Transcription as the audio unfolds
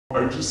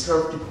I just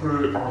have to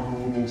put it on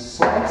a little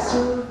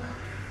saucer,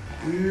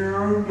 and we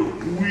are good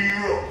to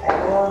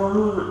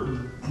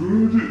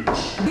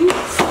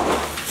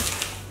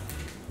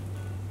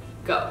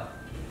go.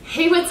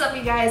 Hey, what's up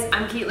you guys?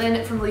 I'm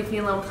Caitlin from Leave Me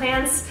Alone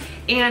Plants,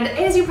 and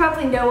as you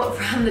probably know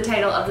from the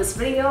title of this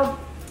video,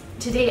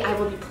 today I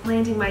will be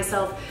planting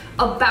myself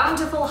a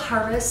bountiful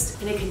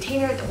harvest in a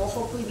container that will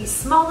hopefully be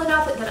small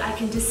enough that I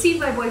can deceive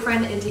my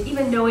boyfriend into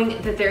even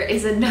knowing that there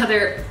is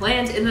another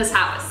plant in this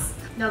house.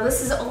 Now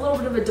this is a little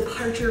bit of a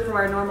departure from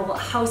our normal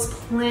house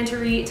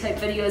plantery type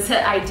videos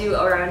that I do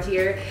around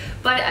here,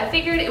 but I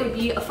figured it would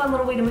be a fun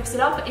little way to mix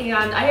it up,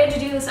 and I had to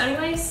do this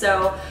anyway,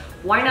 so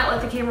why not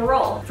let the camera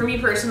roll? For me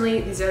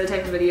personally, these are the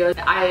type of videos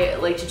I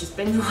like to just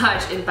binge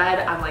watch in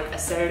bed on like a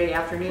Saturday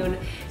afternoon.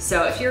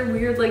 So if you're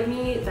weird like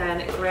me,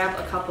 then grab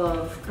a cup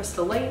of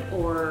Crystal Light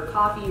or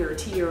coffee or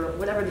tea or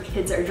whatever the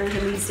kids are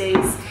drinking these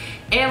days,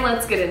 and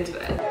let's get into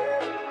it.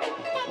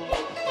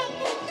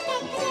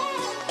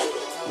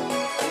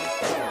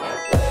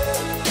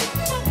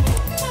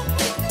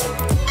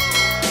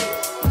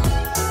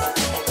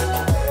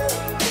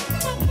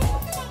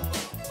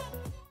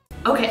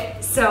 Okay,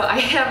 so I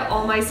have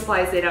all my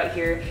supplies laid out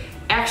here.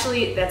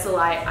 Actually, that's a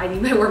lie. I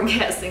need my worm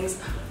castings.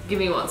 Give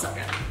me 1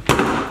 second.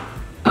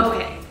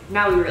 Okay,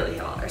 now we really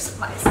have all our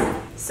supplies.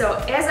 So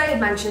as I had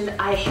mentioned,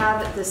 I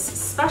have this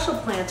special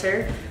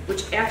planter,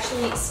 which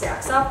actually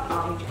stacks up.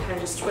 You kind of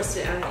just twist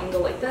it at an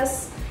angle like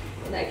this.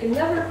 And I can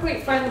never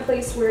quite find the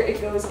place where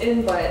it goes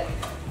in, but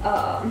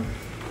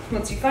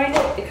once you find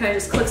it, it kind of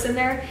just clicks in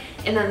there,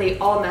 and then they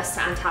all nest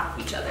on top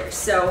of each other.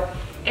 So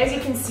as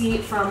you can see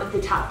from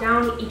the top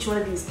down, each one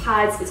of these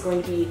pods is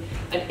going to be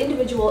an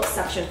individual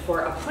section for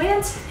a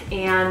plant,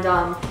 and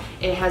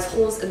it has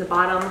holes in the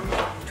bottom,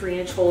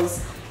 drainage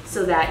holes,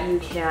 so that you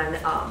can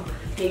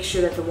make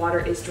sure that the water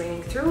is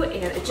draining through,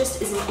 and it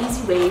just is an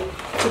easy way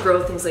to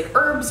grow things like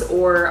herbs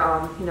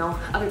or you know,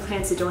 other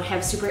plants that don't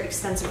have super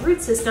extensive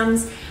root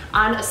systems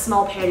on a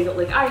small patio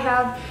like I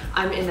have.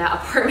 I'm in that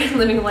apartment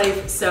living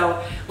life,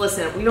 so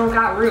listen, we don't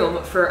got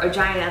room for a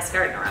giant ass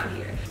garden around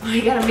here.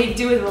 We gotta make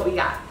do with what we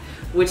got,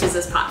 which is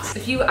this pot.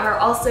 If you are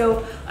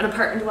also an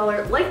apartment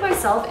dweller like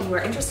myself and you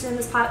are interested in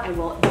this pot, I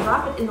will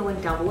drop it in the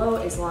link down below,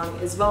 as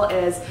well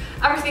as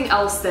everything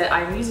else that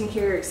I'm using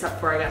here,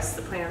 except for I guess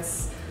the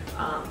plants,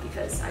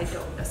 because I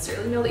don't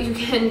necessarily know that you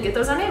can get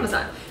those on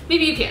Amazon.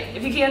 Maybe you can.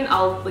 If you can,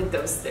 I'll link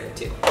those there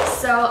too.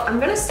 So I'm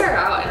gonna start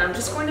out and I'm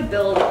just going to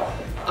build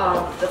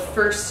the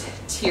first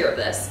tier of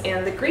this.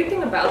 And the great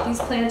thing about these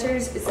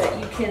planters is that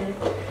you can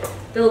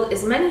build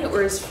as many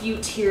or as few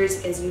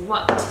tiers as you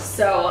want.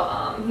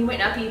 So you might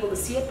not be able to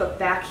see it, but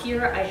back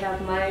here I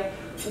have my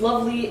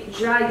lovely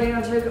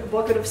gigantic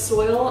bucket of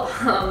soil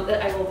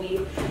that I will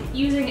be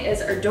using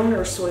as our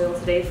donor soil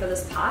today for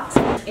this pot.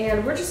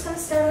 And we're just gonna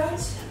start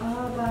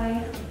out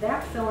by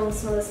backfilling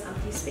some of this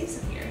empty space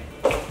in here.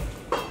 I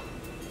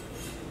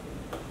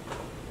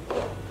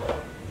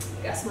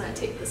guess I'm gonna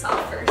take this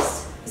off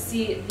first.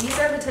 See, these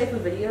are the type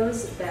of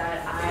videos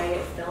that I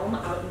film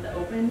out in the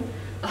open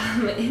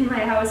in my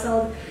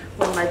household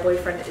when my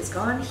boyfriend is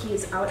gone. He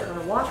is out on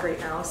a walk right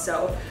now,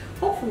 so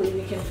hopefully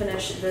we can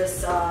finish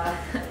this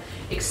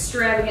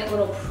extravagant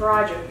little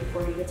project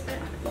before he gets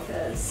back,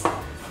 because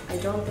I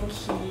don't think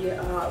he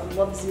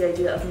loves the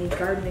idea of me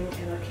gardening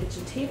at our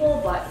kitchen table,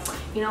 but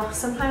you know,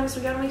 sometimes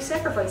we gotta make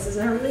sacrifices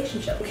in our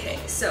relationship. Okay,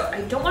 so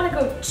I don't want to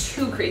go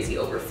too crazy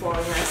overflowing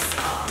this,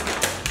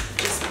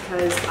 just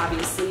because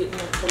obviously when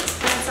I pull these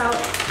plants out,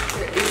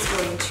 there is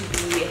going to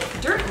be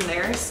dirt in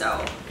there,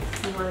 so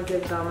we want to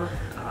give them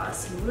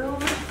some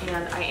room.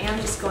 And I am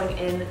just going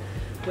in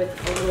with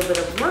a little bit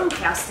of worm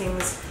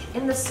castings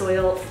in the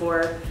soil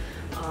for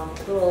a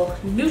little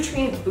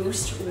nutrient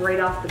boost right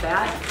off the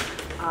bat.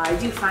 I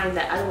do find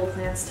that edible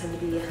plants tend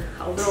to be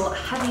a little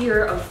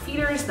heavier of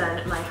feeders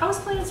than my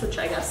houseplants, which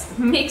I guess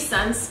makes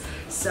sense.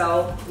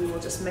 So we will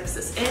just mix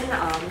this in.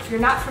 If you're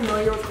not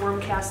familiar with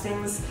worm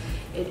castings,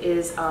 it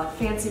is a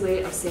fancy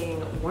way of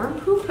saying worm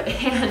poop,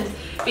 and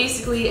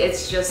basically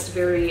it's just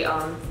very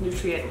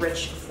nutrient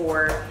rich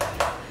for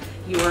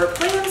your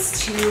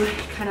plants to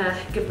kind of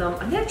give them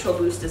a natural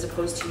boost as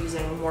opposed to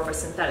using more of a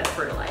synthetic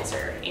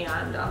fertilizer.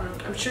 And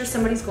I'm sure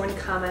somebody's going to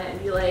comment and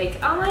be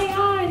like, oh my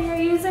god, you're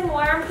using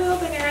worm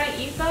poop and you're gonna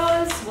eat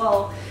those?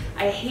 Well,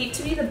 I hate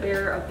to be the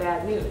bearer of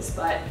bad news,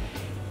 but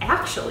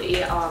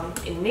actually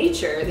in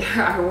nature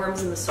there are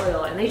worms in the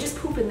soil and they just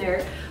poop in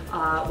there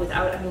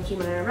without any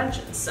human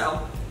intervention.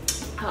 So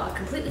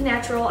completely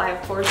natural. I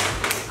of course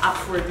opt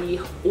for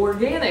the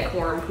organic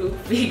worm poop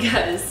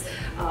because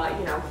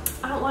you know,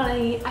 I don't want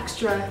any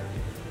extra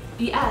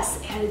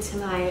BS added to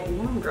my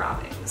worm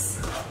droppings.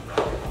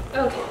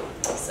 Okay,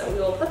 so we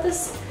will put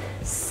this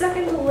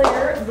second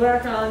layer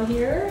back on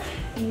here,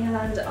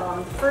 and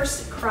the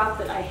first crop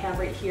that I have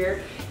right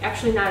here,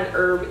 actually not an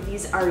herb,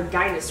 these are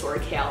dinosaur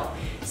kale.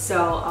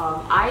 So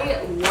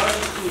I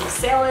love eating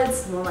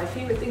salads, one of my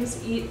favorite things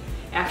to eat.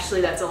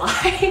 Actually, that's a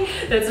lie.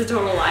 That's a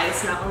total lie.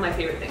 It's not one of my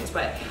favorite things,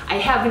 but I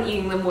have been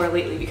eating them more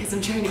lately because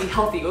I'm trying to be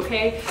healthy,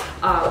 okay?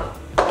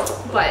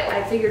 but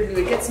I figured we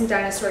would get some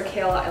dinosaur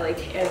kale. I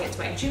like adding it to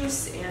my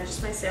juice and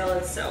just my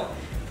salads, so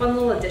fun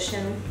little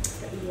addition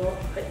that we will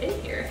put in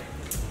here.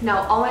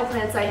 Now, all my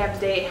plants I have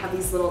today have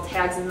these little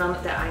tags in them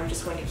that I'm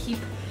just going to keep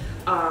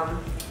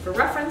for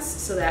reference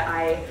so that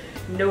I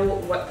know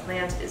what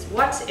plant is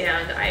what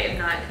and I am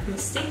not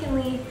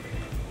mistakenly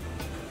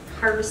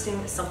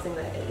harvesting something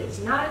that it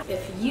is not.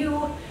 If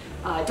you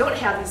don't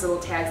have these little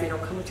tags, they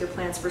don't come with your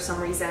plants for some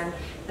reason,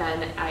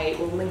 then I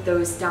will link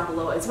those down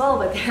below as well,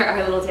 but there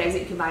are little tags that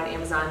you can buy on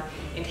Amazon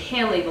and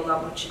hand label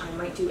them, which I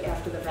might do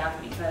after the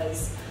fact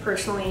because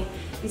personally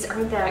these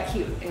aren't that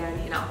cute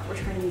and you know, we're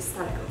trying to be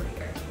aesthetic over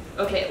here.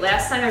 Okay,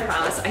 last time I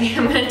promise, I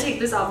am going to take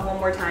this off one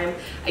more time.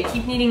 I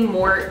keep needing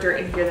more dirt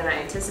in here than I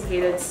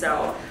anticipated,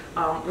 so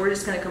we're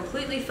just going to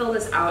completely fill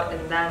this out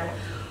and then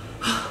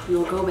we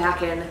will go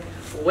back in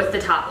with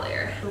the top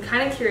layer. I'm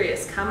kind of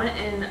curious, comment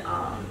in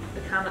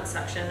the comment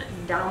section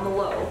down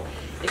below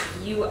if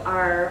you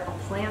are a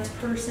plant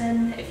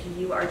person, if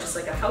you are just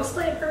like a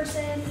houseplant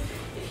person,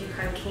 if you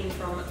kind of came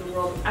from the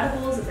world of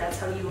edibles, if that's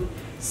how you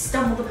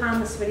stumbled upon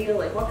this video,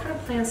 like what kind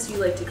of plants do you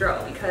like to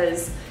grow?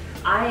 Because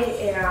I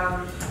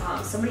am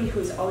somebody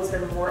who's always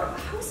been more of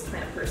a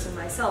houseplant person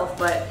myself,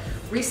 but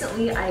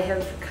recently I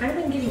have kind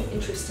of been getting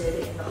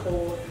interested in the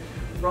whole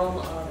realm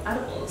of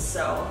edibles,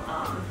 so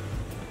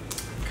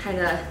kind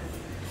of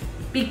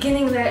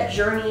beginning that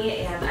journey,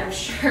 and I'm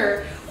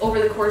sure over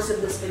the course of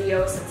this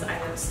video, since I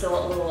am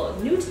still a little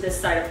new to this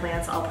side of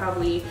plants, I'll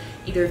probably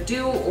either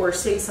do or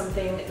say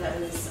something that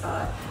is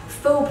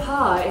faux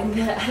pas in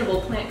the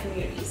edible plant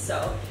community.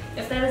 So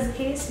if that is the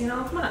case, you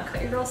know, come on,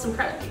 cut your girl some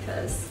credit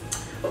because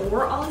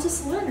we're all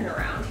just learning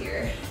around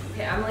here.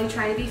 Okay, I'm like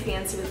trying to be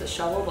fancy with the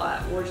shovel,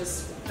 but we're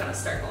just gonna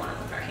start going on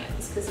with our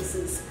hands because this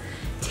is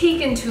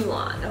taking too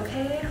long,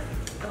 okay?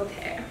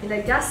 Okay, and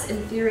I guess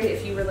in theory,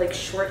 if you were like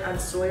short on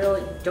soil,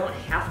 you don't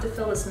have to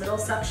fill this middle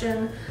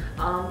section,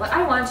 but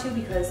I want to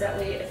because that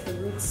way if the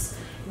roots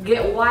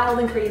get wild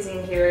and crazy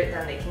in here,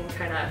 then they can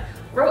kind of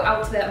grow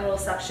out to that middle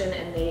section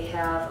and they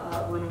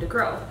have room to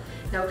grow.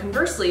 Now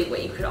conversely,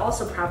 what you could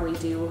also probably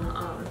do,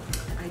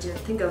 I didn't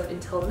think of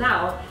until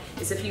now,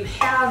 is if you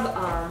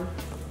have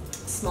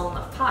small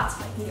enough pots,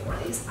 if I can get one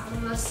of these out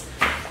of this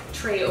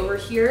tray over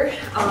here,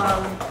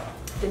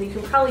 then you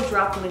can probably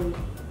drop them in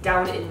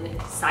down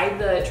inside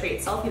the tray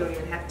itself. You don't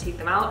even have to take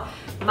them out.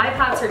 My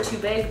pots are too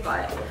big,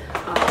 but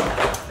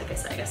like I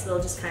said, I guess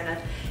it'll just kind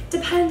of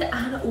depend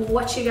on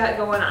what you got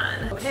going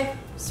on. Okay,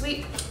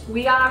 sweet.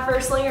 We got our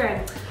first layer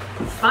and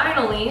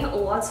finally,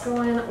 let's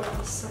go in with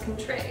the second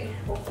tray.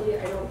 Hopefully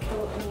I don't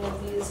kill any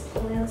of these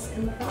plants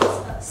in the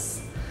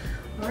process.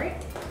 All right,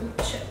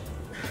 oops, shit.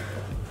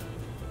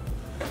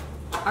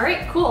 All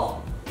right, cool.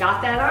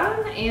 Got that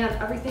on and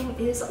everything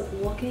is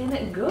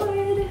looking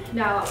good.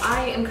 Now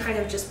I am kind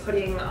of just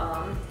putting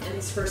in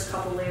these first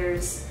couple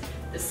layers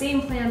the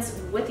same plants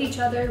with each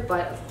other,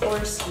 but of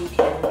course you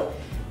can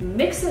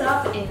mix it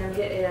up and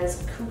get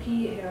as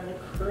kooky and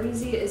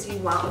crazy as you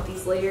want with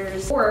these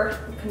layers. Or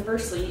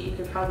conversely, you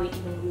could probably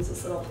even use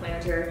this little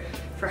planter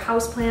for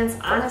house plants.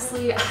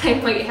 Honestly, I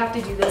might have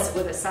to do this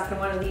with a second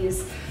one of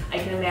these. I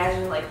can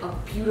imagine like a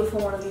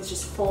beautiful one of these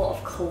just full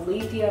of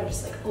calathea,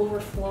 just like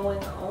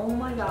overflowing. Oh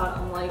my God,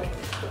 I'm like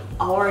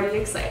already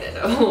excited.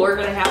 We're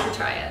gonna have to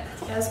try it.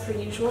 As per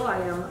usual, I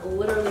am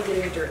literally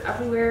getting dirt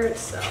everywhere,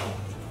 so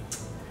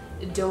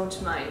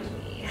don't mind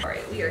me. All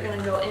right, we are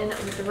gonna go in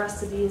with the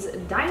rest of these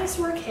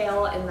dinosaur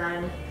kale, and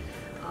then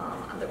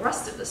on the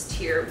rest of this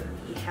tier,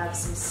 we have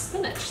some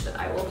spinach that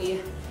I will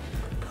be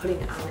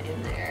putting on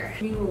in there.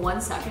 Give me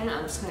 1 second,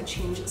 I'm just gonna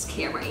change this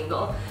camera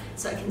angle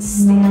so I can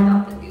stand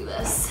up and do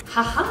this.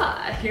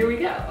 Haha, here we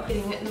go.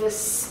 Getting the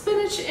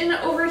spinach in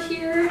over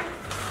here.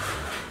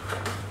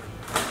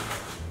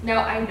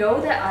 Now I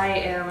know that I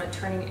am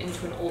turning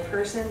into an old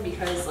person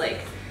because like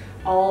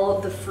all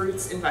the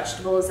fruits and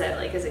vegetables that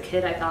like as a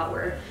kid I thought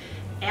were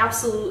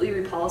absolutely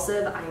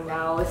repulsive, I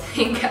now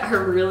think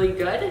are really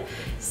good.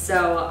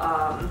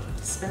 So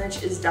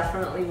spinach is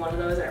definitely one of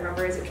those. I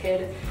remember as a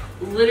kid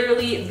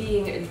literally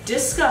being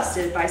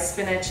disgusted by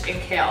spinach and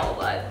kale,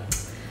 but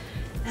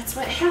that's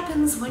what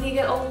happens when you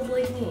get old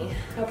like me.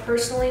 Now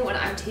personally, when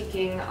I'm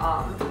taking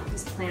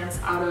these plants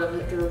out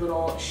of their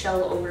little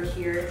shell over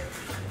here,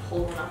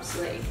 hold one up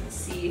so that you can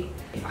see.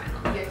 Fine,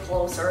 let me get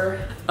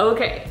closer.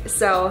 Okay,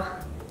 so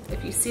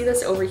if you see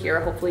this over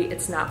here, hopefully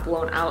it's not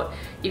blown out.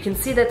 You can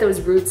see that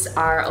those roots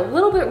are a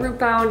little bit root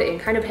bound and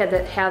kind of have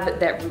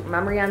that root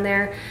memory on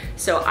there.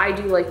 So I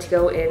do like to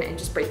go in and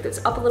just break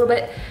those up a little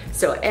bit.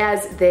 So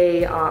as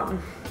they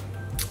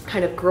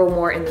kind of grow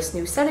more in this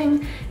new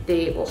setting,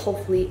 they will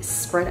hopefully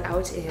spread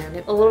out and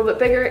a little bit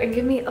bigger and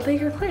give me a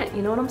bigger plant.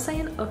 You know what I'm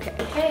saying? Okay.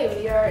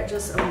 Okay, we are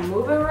just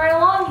moving right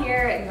along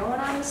here and going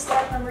on to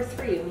stack number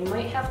 3. We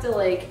might have to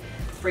like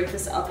break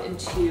this up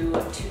into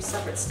 2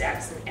 separate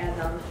stacks and add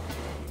them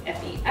at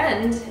the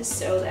end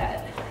so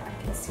that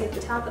I can see at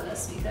the top of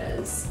this,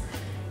 because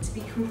to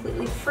be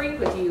completely frank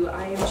with you,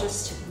 I am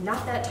just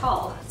not that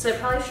tall. So I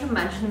probably should have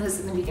mentioned this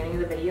in the beginning of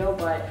the video,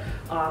 but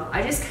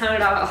I just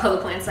counted out all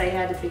the plants I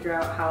had to figure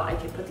out how I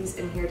could put these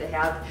in here to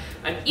have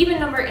an even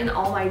number in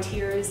all my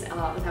tiers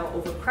without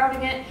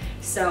overcrowding it.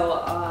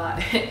 So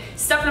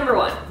step number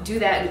one, do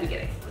that in the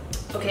beginning.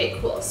 Okay,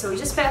 cool. So we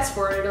just fast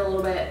forwarded a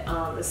little bit.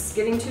 This is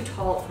getting too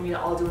tall for me to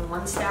all do in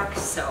one stack,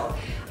 so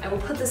I will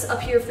put this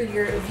up here for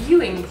your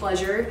viewing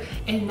pleasure.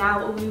 And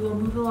now we will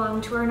move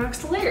along to our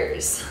next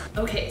layers.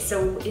 Okay,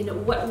 so in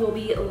what will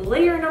be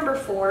layer number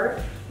 4,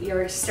 we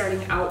are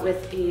starting out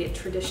with a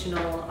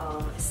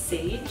traditional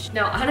sage.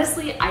 Now,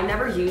 honestly, I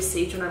never use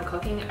sage when I'm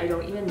cooking. I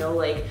don't even know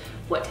like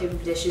what type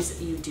of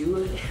dishes you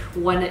do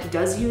one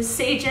does use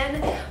sage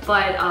in,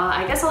 but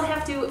I guess I'll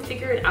have to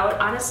figure it out.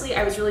 Honestly,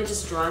 I was really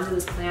just drawn to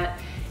this plant.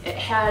 It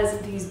has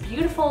these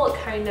beautiful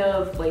kind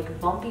of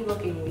like bumpy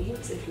looking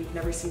leaves if you've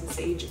never seen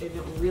sage in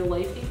real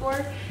life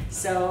before.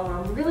 So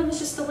really was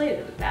just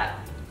delighted with that.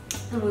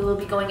 And we will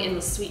be going in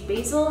with sweet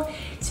basil.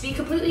 To be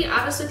completely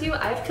honest with you,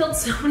 I've killed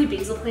so many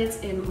basil plants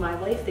in my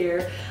life.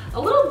 They're a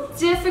little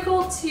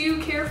difficult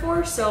to care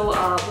for, so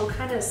we'll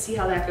kind of see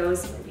how that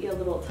goes. It might be a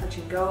little touch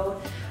and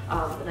go.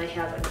 And I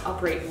have an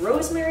upright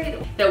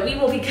rosemary that we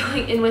will be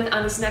going in with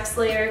on this next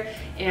layer.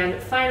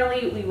 And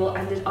finally, we will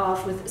end it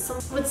off with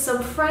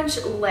some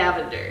French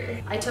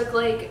lavender. I took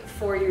like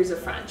 4 years of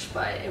French,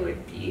 but it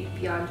would be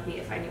beyond me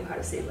if I knew how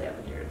to say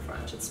lavender in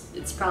French.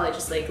 It's probably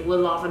just like le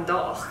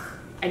lavender.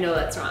 I know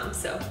that's wrong,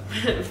 so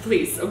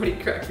please somebody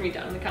correct me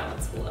down in the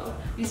comments below.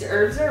 These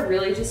herbs are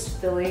really just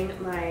filling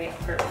my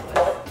apartment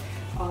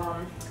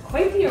with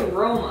quite the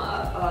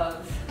aroma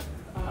of,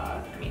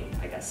 I mean,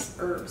 I guess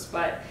herbs,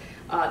 but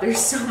there's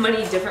so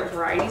many different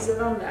varieties of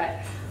them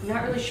that I'm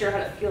not really sure how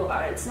to feel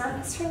about it. It's not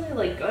necessarily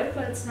like good,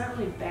 but it's not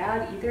really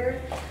bad either.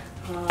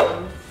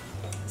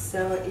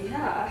 So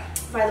yeah.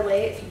 By the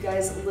way, if you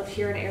guys live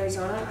here in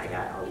Arizona, I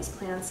got all these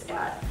plants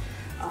at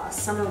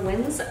Summer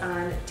Winds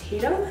on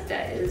Tatum.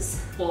 That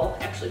is, well,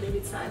 actually maybe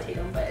it's not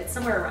Tatum, but it's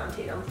somewhere around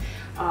Tatum.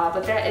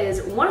 But that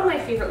is one of my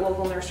favorite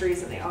local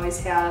nurseries, and they always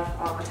have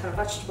a ton of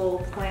vegetable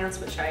plants,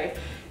 which I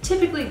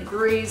typically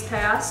graze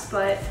past,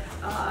 but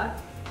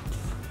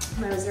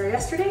when I was there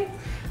yesterday,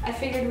 I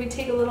figured we'd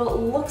take a little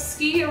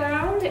look-ski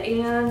around,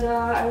 and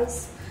I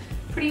was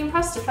pretty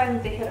impressed to find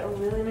that they had a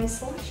really nice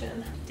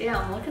selection.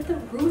 Damn, look at the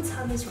roots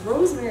on this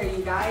rosemary,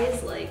 you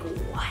guys. Like,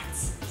 what?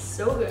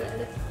 So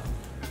good.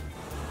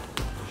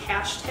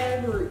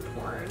 Hashtag root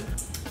porn.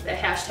 That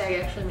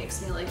hashtag actually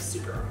makes me like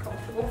super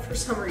uncomfortable for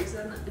some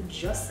reason,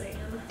 just saying.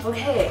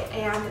 Okay,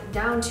 and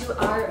down to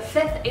our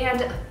 5th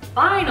and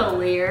final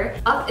layer.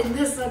 Up in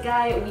this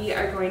guy, we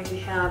are going to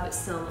have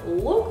some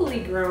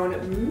locally grown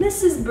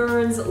Mrs.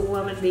 Burns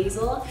lemon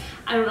basil.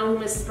 I don't know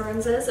who Mrs.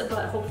 Burns is,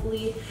 but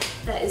hopefully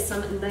that is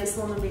some nice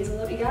lemon basil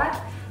that we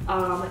got.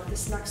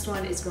 This next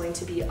one is going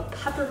to be a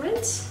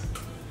peppermint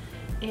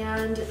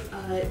and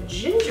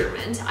ginger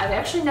mint. I've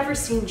actually never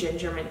seen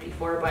ginger mint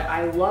before, but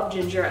I love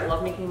ginger. I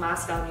love making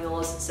Moscow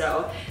mules,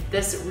 so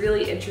this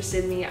really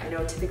interested me. I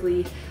know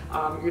typically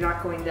you're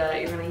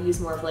gonna use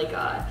more of like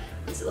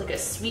is it like a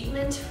sweet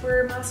mint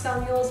for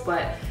Moscow mules,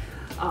 but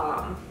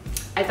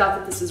I thought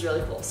that this was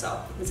really cool, so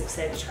I was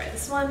excited to try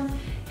this one.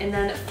 And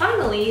then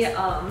finally,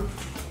 I'm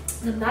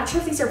not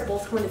sure if these are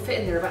both going to fit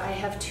in there, but I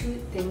have 2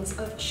 things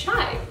of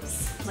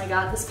chives. Oh my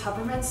god, this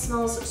peppermint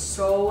smells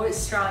so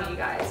strong, you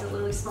guys. It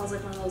literally smells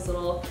like one of those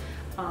little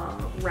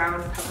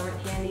round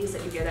peppermint candies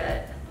that you get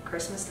at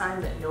Christmas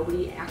time that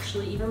nobody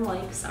actually even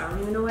likes. I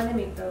don't even know why they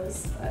make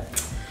those,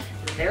 but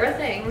they're a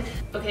thing.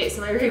 Okay,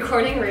 so my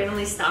recording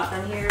randomly stopped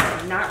on here.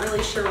 I'm not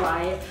really sure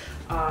why,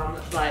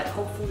 but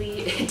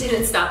hopefully it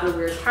didn't stop the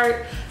weird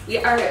part. We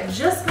are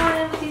just going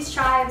in with these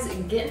chives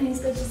and getting these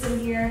bitches in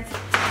here.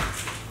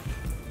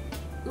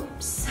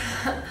 Oops.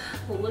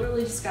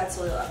 Literally just got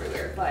soil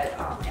everywhere, but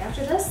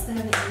after this,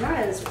 then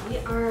guys, we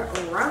are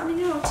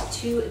rounding out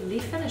to the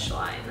finish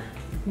line.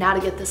 Now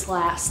to get this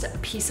last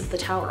piece of the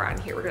tower on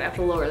here, we're gonna have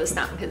to lower this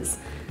down, because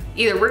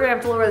either we're gonna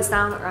have to lower this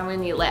down or I'm gonna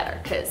need a ladder,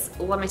 because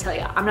let me tell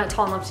you, I'm not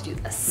tall enough to do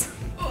this.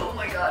 Oh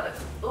my god,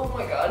 oh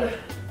my god.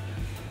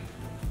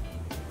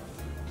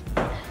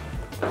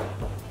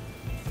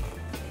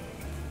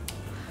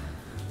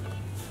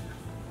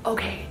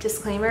 Okay,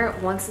 disclaimer,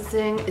 once the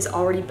thing is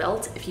already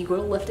built, if you go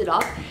to lift it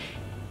up,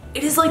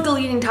 it is like the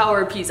Leaning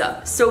Tower of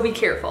Pisa, so be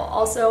careful.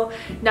 Also,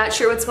 not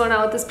sure what's going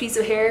on with this piece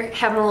of hair,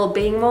 having a little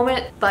bang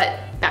moment, but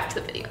back to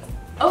the video.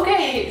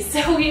 Okay,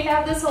 so we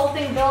have this whole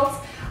thing built.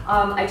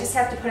 I just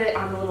have to put it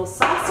on a little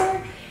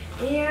saucer,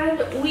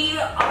 and we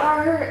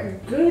are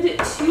good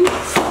to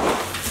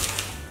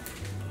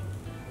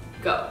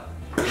go.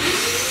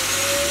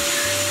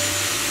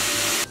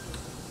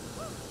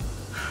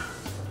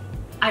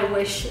 I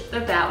wish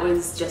that that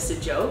was just a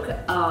joke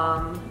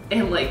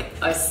and like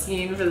a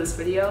scene for this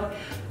video,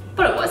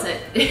 but it wasn't.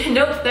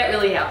 Nope, that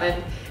really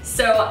happened.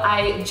 So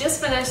I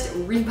just finished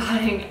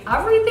repotting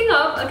everything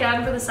up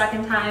again for the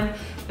 2nd time,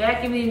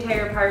 vacuumed the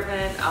entire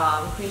apartment,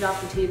 cleaned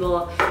off the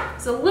table.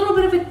 It's a little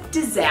bit of a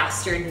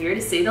disaster in here,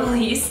 to say the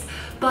least,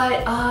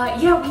 But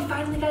yeah, we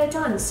finally got it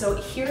done. So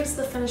here's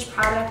the finished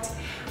product.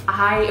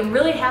 I am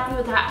really happy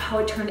with that, how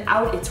it turned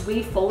out. It's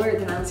way fuller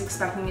than I was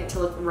expecting it to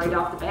look right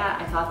off the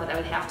bat. I thought that I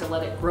would have to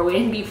let it grow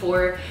in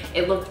before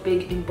it looked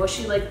big and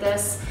bushy like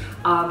this.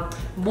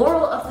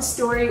 Moral of the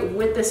story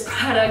with this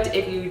product,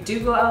 if you do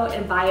go out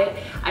and buy it,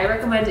 I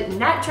recommend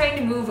not trying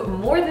to move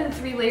more than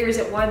 3 layers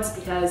at once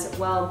because,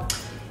 well,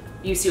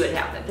 you see what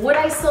happened. Would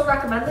I still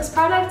recommend this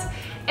product?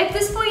 At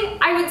this point,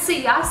 I would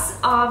say yes.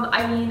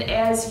 I mean,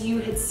 as you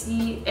had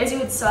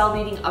saw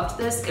leading up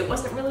to this, it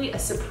wasn't really a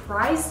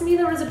surprise to me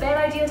that it was a bad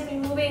idea to be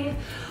moving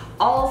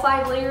all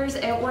 5 layers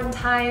at one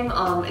time,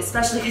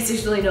 especially because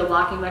there's really no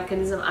locking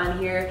mechanism on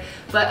here.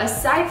 But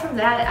aside from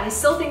that, I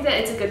still think that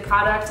it's a good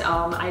product.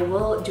 I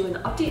will do an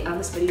update on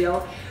this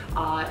video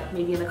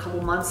maybe in a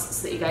couple months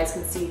so that you guys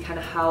can see kind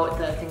of how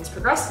the things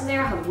progressed in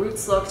there, how the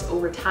roots looked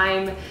over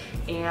time.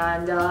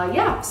 And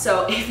yeah,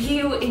 so if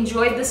you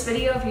enjoyed this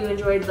video, if you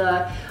enjoyed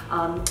the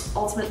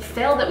ultimate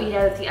fail that we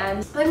had at the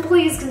end, then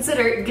please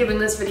consider giving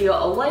this video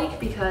a like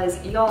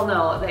because y'all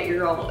know that your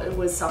girl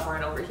was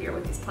suffering over here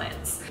with these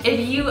plants.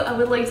 If you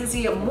would like to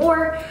see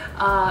more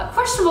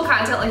questionable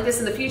content like this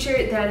in the future,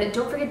 then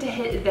don't forget to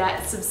hit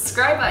that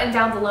subscribe button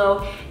down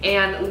below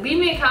and leave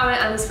me a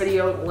comment on this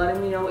video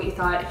letting me know what you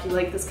thought, if you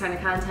like this kind of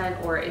content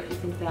or if you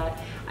think that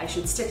I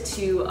should stick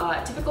to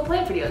typical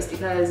plant videos,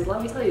 because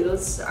let me tell you,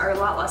 those are a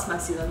lot less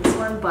messy than this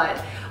one,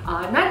 but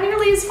not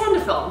nearly as fun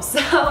to film.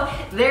 So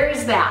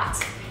there's that.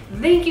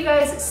 Thank you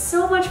guys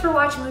so much for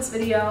watching this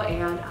video,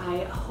 and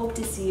I hope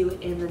to see you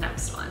in the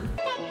next one.